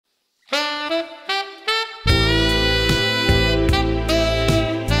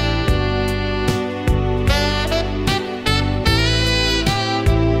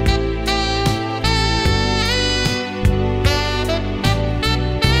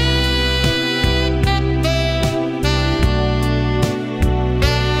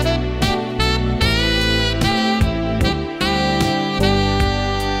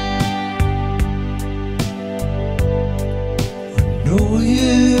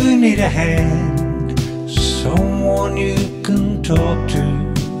need a hand, someone you can talk to,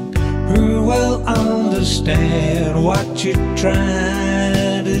 who will understand what you're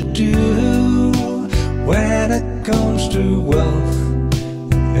trying to do. When it comes to wealth,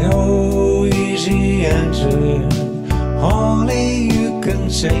 no easy answer. Only you can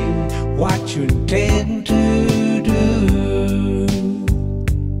say what you intend to do.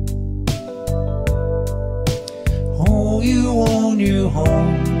 Oh, you own your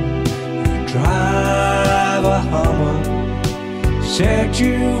home, you drive a Hummer. Said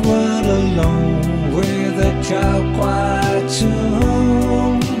you weren't alone with a child quite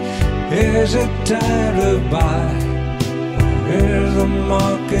soon. Is it time to buy, or is the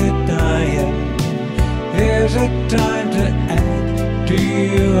market dying? Is it time to add? Do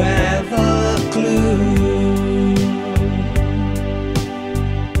you have a clue?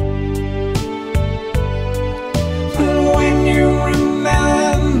 When you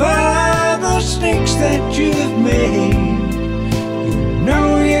remember the mistakes that you've made, you know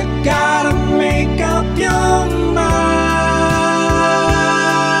you gotta make up your mind.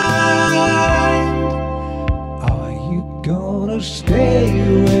 Are you gonna stay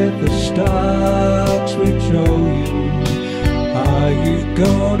with the stocks which owe you? Are you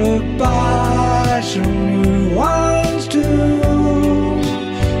gonna buy some new ones too?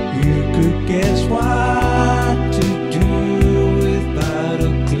 You could guess what to do without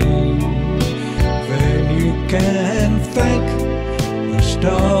a clue. Then you can thank the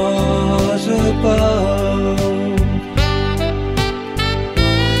stars above.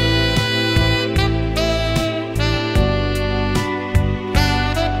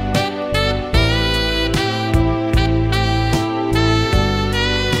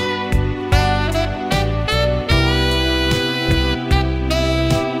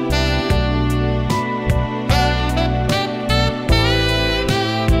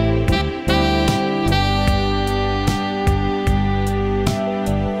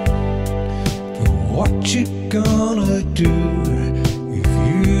 What you gonna do if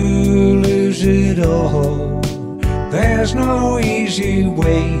you lose it all? There's no easy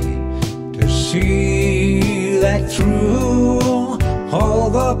way to see that through. All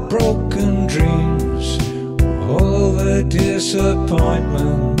the broken dreams, all the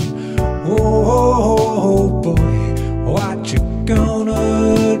disappointment. Oh boy, what you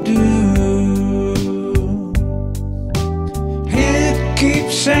gonna do? It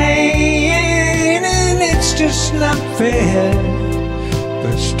keeps saying it's just not fair,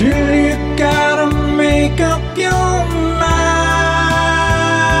 but still you gotta make up your mind.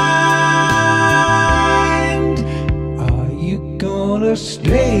 Are you gonna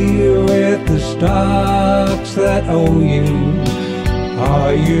stay with the stocks that owe you?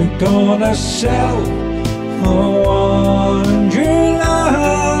 Are you gonna sell the one you